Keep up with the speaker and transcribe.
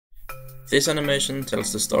This animation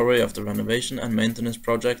tells the story of the renovation and maintenance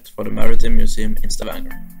project for the Maritime Museum in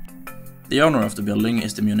Stavanger. The owner of the building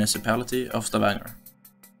is the municipality of Stavanger.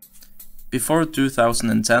 Before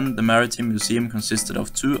 2010, the Maritime Museum consisted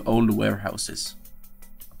of two old warehouses.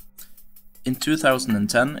 In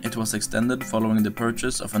 2010, it was extended following the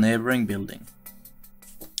purchase of a neighboring building.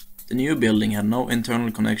 The new building had no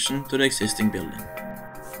internal connection to the existing building.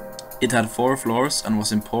 It had 4 floors and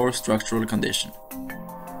was in poor structural condition.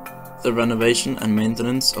 The renovation and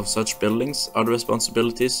maintenance of such buildings are the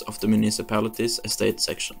responsibilities of the municipality's estate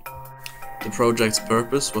section. The project's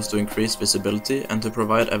purpose was to increase visibility and to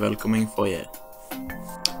provide a welcoming foyer.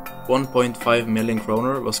 1.5 million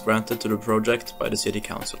kroner was granted to the project by the city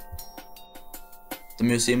council. The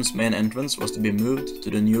museum's main entrance was to be moved to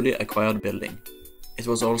the newly acquired building. It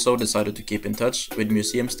was also decided to keep in touch with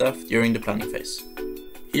museum staff during the planning phase.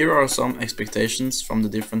 Here are some expectations from the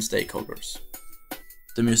different stakeholders.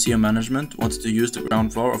 The museum management wanted to use the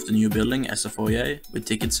ground floor of the new building as a foyer with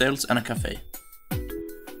ticket sales and a cafe.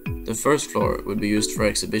 The first floor would be used for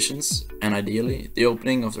exhibitions, and ideally, the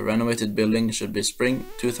opening of the renovated building should be spring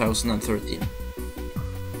 2013.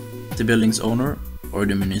 The building's owner, or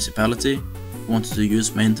the municipality, wanted to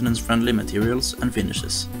use maintenance-friendly materials and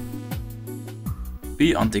finishes.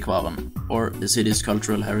 Byantikvaren, or the city's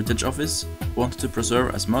cultural heritage office, wanted to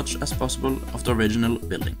preserve as much as possible of the original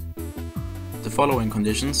building. The following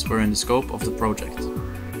conditions were in the scope of the project.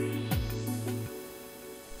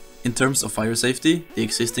 In terms of fire safety, the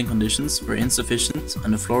existing conditions were insufficient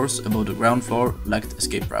and the floors above the ground floor lacked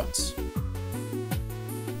escape routes.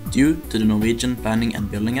 Due to the Norwegian Planning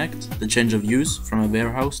and Building Act, the change of use from a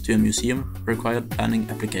warehouse to a museum required planning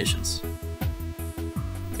applications.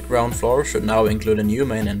 The ground floor should now include a new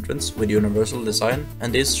main entrance with universal design,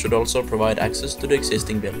 and this should also provide access to the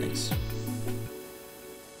existing buildings.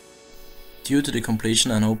 Due to the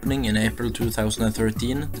completion and opening in April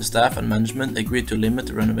 2013, the staff and management agreed to limit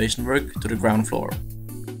the renovation work to the ground floor.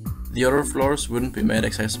 The other floors wouldn't be made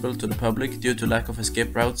accessible to the public due to lack of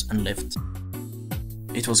escape routes and lift.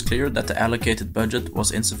 It was clear that the allocated budget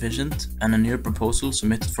was insufficient, and a new proposal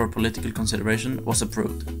submitted for political consideration was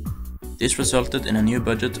approved. This resulted in a new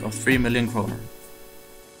budget of 3 million kroner.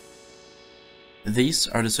 These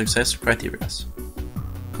are the success criteria.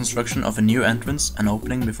 Construction of a new entrance and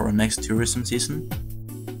opening before next tourism season,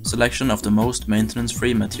 selection of the most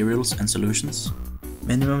maintenance-free materials and solutions,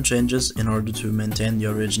 minimum changes in order to maintain the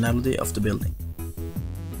originality of the building.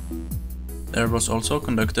 There was also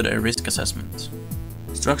conducted a risk assessment.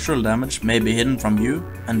 Structural damage may be hidden from view,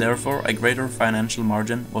 and therefore a greater financial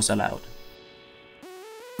margin was allowed.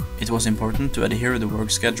 It was important to adhere to the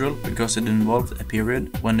work schedule because it involved a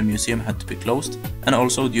period when the museum had to be closed, and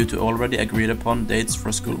also due to already agreed upon dates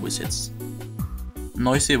for school visits.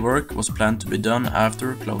 Noisy work was planned to be done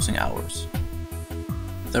after closing hours.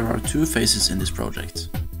 There are 2 phases in this project.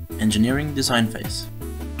 Engineering design phase.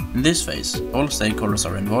 In this phase, all stakeholders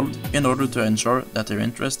are involved in order to ensure that their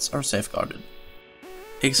interests are safeguarded.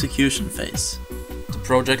 Execution phase. The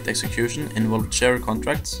project execution involved shared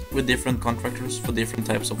contracts with different contractors for different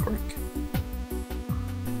types of work.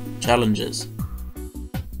 Challenges.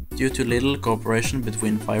 Due to little cooperation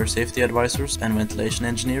between fire safety advisors and ventilation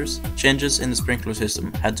engineers, changes in the sprinkler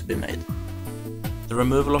system had to be made. The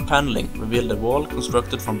removal of paneling revealed a wall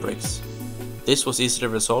constructed from bricks. This was easily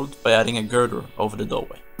resolved by adding a girder over the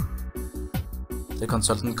doorway. The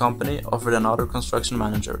consultant company offered another construction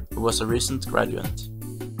manager who was a recent graduate.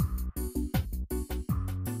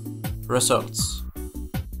 Results.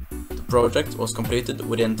 The project was completed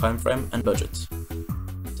within time frame and budget.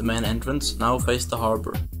 The main entrance now faced the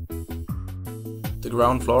harbor. The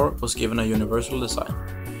ground floor was given a universal design.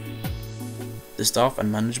 The staff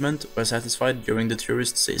and management were satisfied during the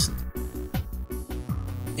tourist season.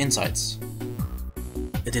 Insights.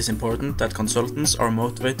 It is important that consultants are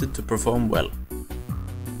motivated to perform well.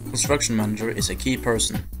 Construction manager is a key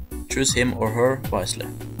person. Choose him or her wisely.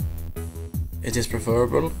 It is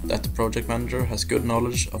preferable that the project manager has good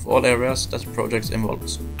knowledge of all areas that the project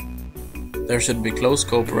involves. There should be close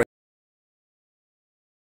cooperation